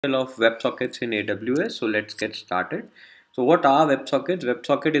Of WebSockets in AWS. So let's get started. So what are WebSockets?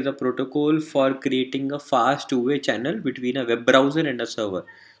 WebSocket is a protocol for creating a fast two-way channel between a web browser and a server.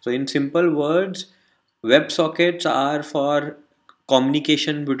 So in simple words, WebSockets are for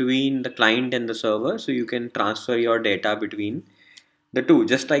communication between the client and the server. So you can transfer your data between the two,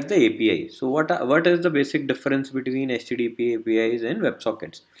 just like the API. So what is the basic difference between HTTP APIs and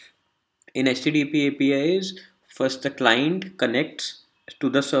WebSockets? In HTTP APIs, first the client connects to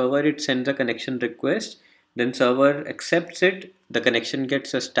the server, it sends a connection request, then server accepts it, the connection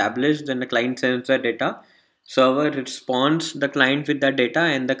gets established, then the client sends the data, server responds the client with the data,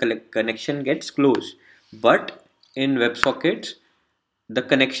 and the connection gets closed. But in WebSockets, the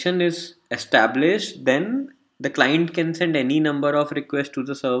connection is established, then the client can send any number of requests to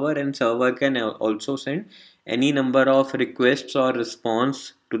the server, and server can also send any number of requests or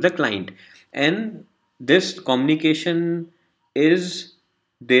response to the client. And this communication is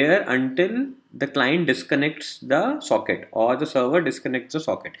there until the client disconnects the socket or the server disconnects the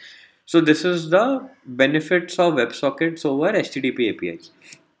socket. So this is the benefits of WebSockets over HTTP APIs.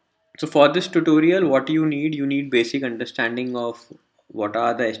 So for this tutorial, what you need basic understanding of what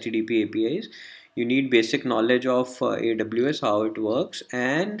are the HTTP APIs. You need basic knowledge of AWS, how it works,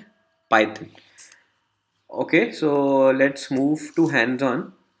 and Python. Okay, so let's move to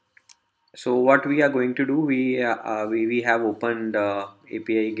hands-on. So what we are going to do, we have opened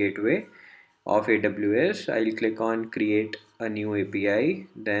API Gateway of AWS. I'll click on create a new API,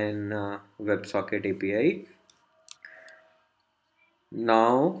 then WebSocket API.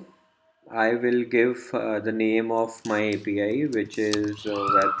 Now I will give the name of my API, which is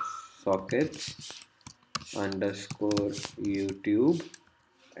WebSockets underscore YouTube,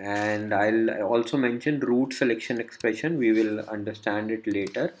 and I'll also mention root selection expression. We will understand it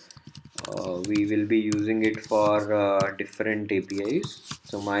later. We will be using it for different APIs.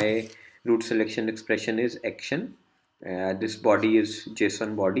 So my root selection expression is action. This body is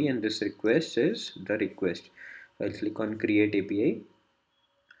JSON body, and this request is the request. So I'll click on create API.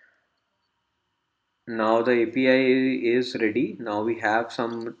 Now the API is ready. Now we have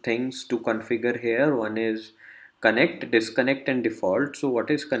some things to configure here. One is connect, disconnect, and default. So what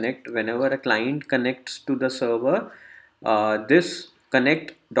is connect? Whenever a client connects to the server, this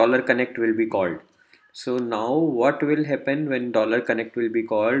connect $connect will be called. So now what will happen when $connect will be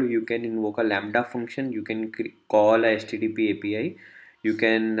called? You can invoke a Lambda function. You can call a HTTP API. You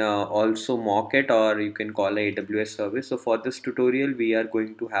can also mock it, or you can call a AWS service. So for this tutorial, we are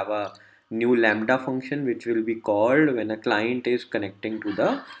going to have a new Lambda function which will be called when a client is connecting to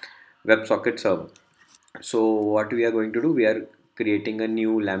the WebSocket server. So what we are going to do, we are creating a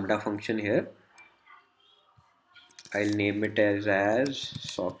new Lambda function here. I'll name it as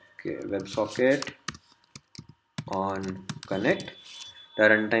socket, WebSocket on connect. The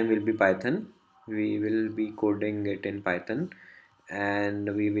runtime will be Python. We will be coding it in Python,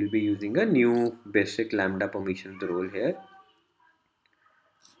 and we will be using a new basic Lambda permissions role here.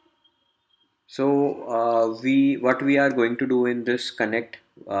 So what we are going to do in this connect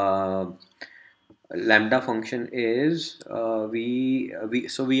Lambda function is we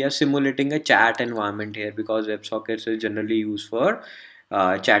are simulating a chat environment here, because WebSockets is generally used for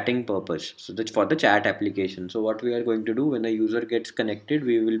chatting purpose. So that's for the chat application. So what we are going to do, when a user gets connected,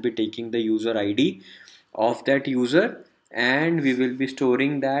 we will be taking the user ID of that user, and we will be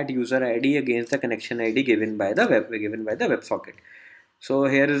storing that user ID against the connection ID given by the WebSocket. So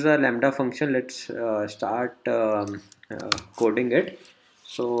here is a Lambda function. Let's start coding it.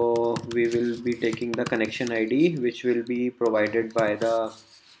 So we will be taking the connection ID, which will be provided by the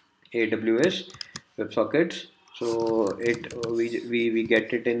AWS WebSockets. So we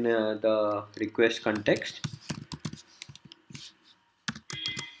get it in the request context.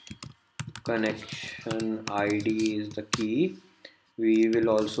 Connection ID is the key. We will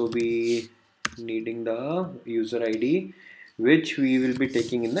also be needing the user ID, which we will be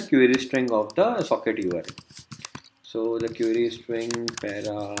taking in the query string of the socket URL. So the query string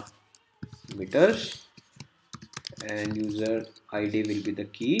parameters, and user ID will be the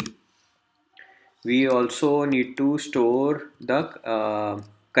key. We also need to store the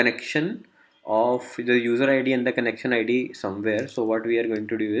connection of the user ID and the connection ID somewhere. So what we are going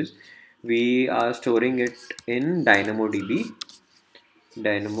to do is, we are storing it in DynamoDB.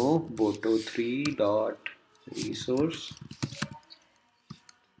 Dynamo boto3 dot resource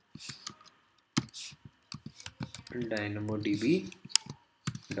DynamoDB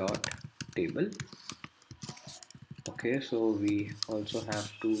dot table. Okay, so we also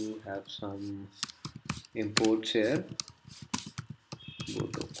have to have some imports here,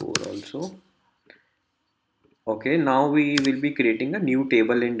 boto core also. Okay, now we will be creating a new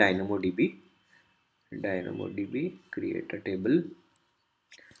table in DynamoDB. DynamoDB, create a table.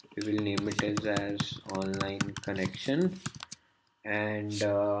 We will name it as online connection, and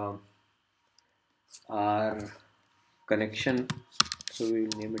our connection, so we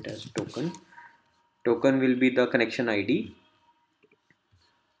will name it as token will be the connection ID.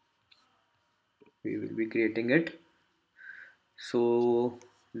 We will be creating it. So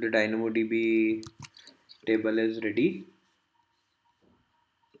the DynamoDB table is ready,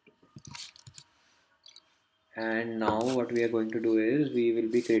 and now what we are going to do is we will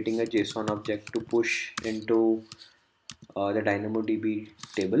be creating a JSON object to push into the DynamoDB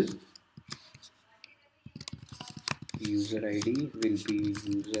table. User ID will be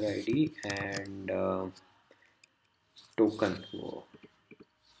user ID, and token,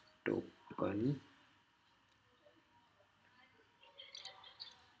 token,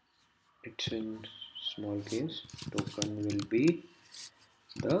 it's in small case, token will be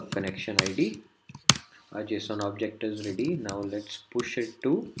the connection ID. Our JSON object is ready. Now let's push it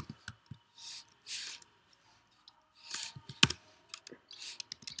to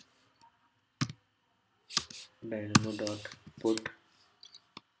dynamo.put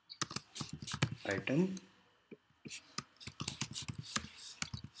item.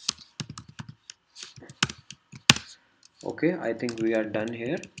 Okay, I think we are done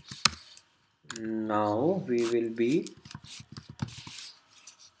here. Now we will be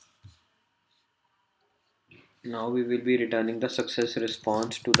returning the success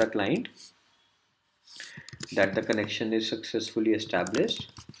response to the client that the connection is successfully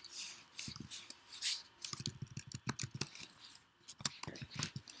established.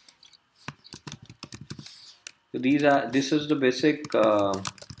 So this is the basic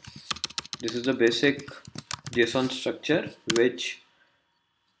JSON structure which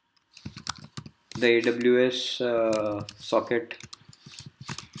the AWS socket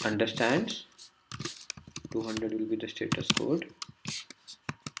understands. 200 will be the status code.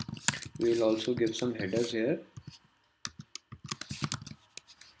 We will also give some headers here.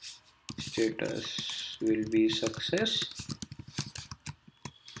 Status will be success,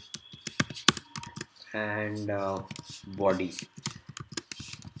 and body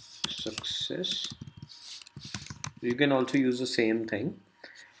success. You can also use the same thing.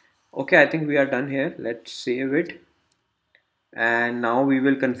 Okay, I think we are done here. Let's save it, and now we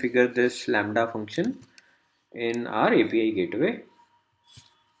will configure this lambda function in our API gateway.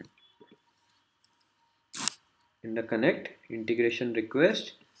 In the connect, integration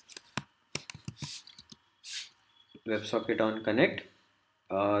request, WebSocket on connect.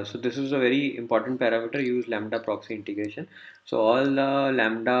 So this is a very important parameter. Use lambda proxy integration. So all the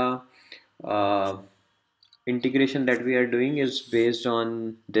lambda integration that we are doing is based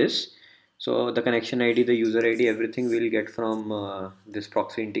on this. So the connection ID, the user ID, everything we'll get from this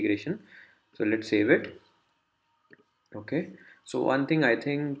proxy integration. So let's save it. Okay, so one thing I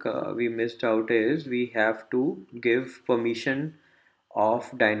think we missed out is we have to give permission of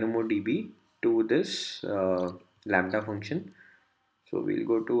DynamoDB to this lambda function. So we'll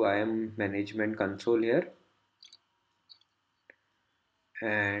go to IAM management console here,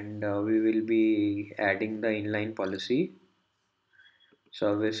 and we will be adding the inline policy.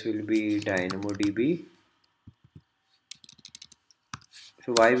 Service will be DynamoDB.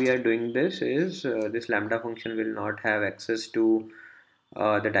 So why we are doing this is this lambda function will not have access to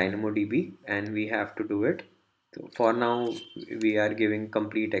the DynamoDB, and we have to do it. So for now we are giving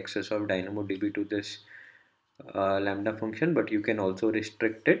complete access of DynamoDB to this lambda function, but you can also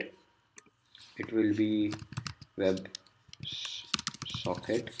restrict it. It will be web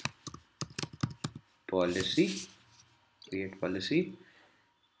socket policy, create policy,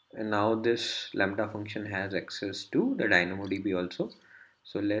 and now this lambda function has access to the DynamoDB also.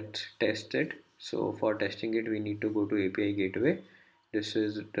 So let's test it. So for testing it, we need to go to API gateway. This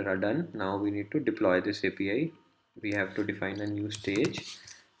is done. Now we need to deploy this API. We have to define a new stage,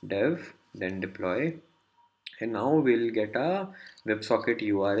 dev, then deploy, and now we'll get a WebSocket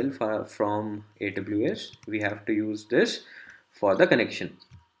URL from AWS. We have to use this for the connection.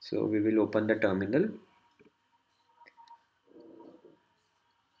 So we will open the terminal.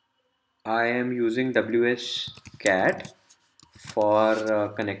 I am using WS cat for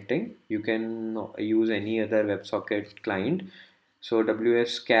connecting. You can use any other WebSocket client. So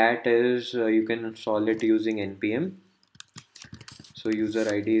WS cat is you can install it using npm. So user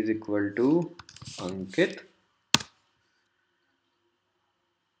ID is equal to Ankit,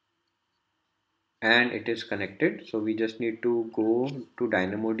 and it is connected. So we just need to go to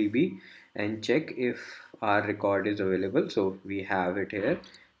DynamoDB and check if our record is available. So we have it here.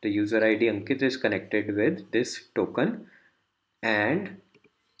 The user ID Ankit is connected with this token, and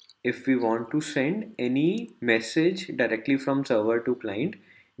if we want to send any message directly from server to client,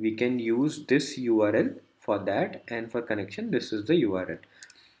 we can use this URL for that, and for connection this is the URL.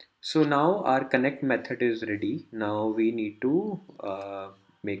 So now our connect method is ready. Now we need to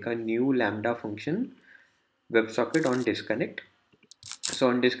make a new lambda function WebSocket on disconnect. So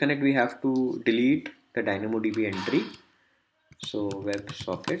on disconnect we have to delete the DynamoDB entry. So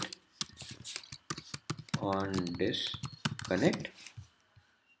WebSocket on disconnect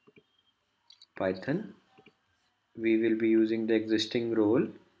Python. We will be using the existing role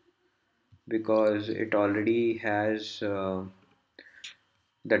because it already has the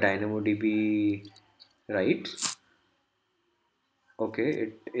DynamoDB rights. Okay,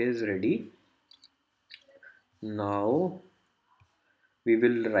 it is ready. Now we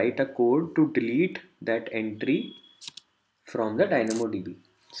will write a code to delete that entry from the DynamoDB.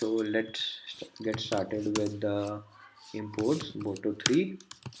 So let's get started with the imports. Boto3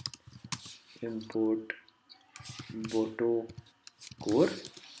 import Boto core,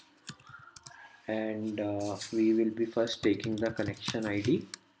 and we will be first taking the connection ID.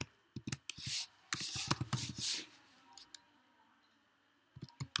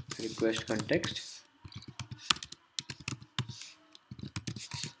 Request context,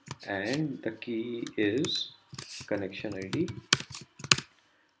 and the key is connection ID.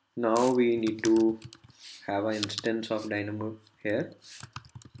 Now we need to have an instance of Dynamo here.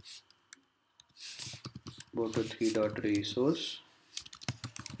 Boto3.resource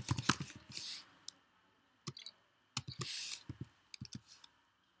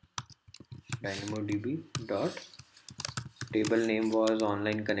DynamoDB dot table name was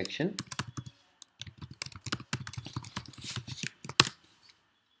online connection.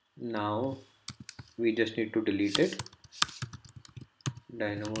 Now we just need to delete it.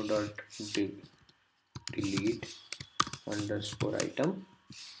 Dynamo.delete underscore item.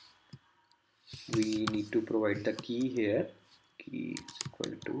 We need to provide the key here. Key is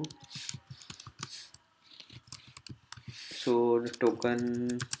equal to, so the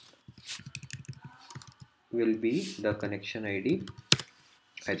token will be the connection ID.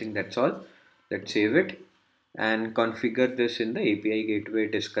 I think that's all. Let's save it and configure this in the API Gateway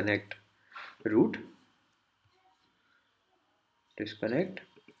disconnect route. Disconnect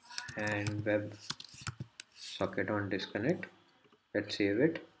and web socket on disconnect. Let's save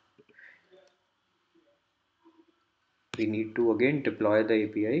it. We need to again deploy the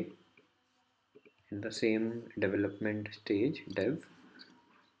API in the same development stage, dev,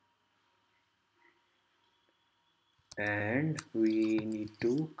 and we need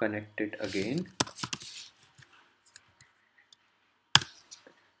to connect it again.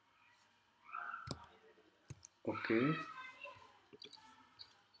 Okay,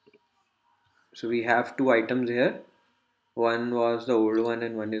 so we have two items here. One was the old one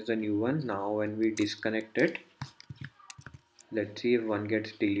and one is the new one. Now when we disconnect it, let's see if one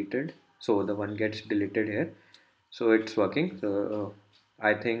gets deleted. So the one gets deleted here, so it's working. So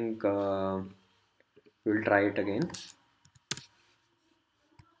I think we'll try it again.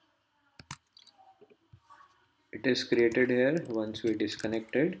 It is created here. Once we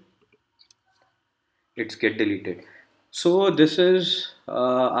disconnected, it's get deleted. So this is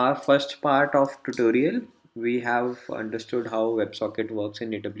our first part of tutorial. We have understood how WebSocket works in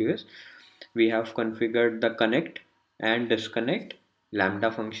AWS. We have configured the connect and disconnect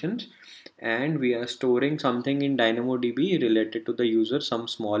lambda functions, and we are storing something in DynamoDB related to the user, some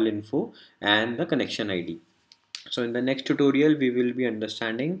small info and the connection ID. So in the next tutorial we will be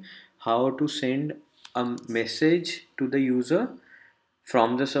understanding how to send a message to the user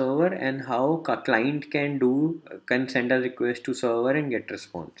from the server, and how a client can send a request to server and get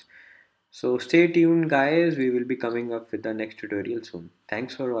response. So stay tuned guys, we will be coming up with the next tutorial soon.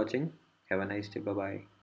 Thanks for watching. Have a nice day. Bye bye.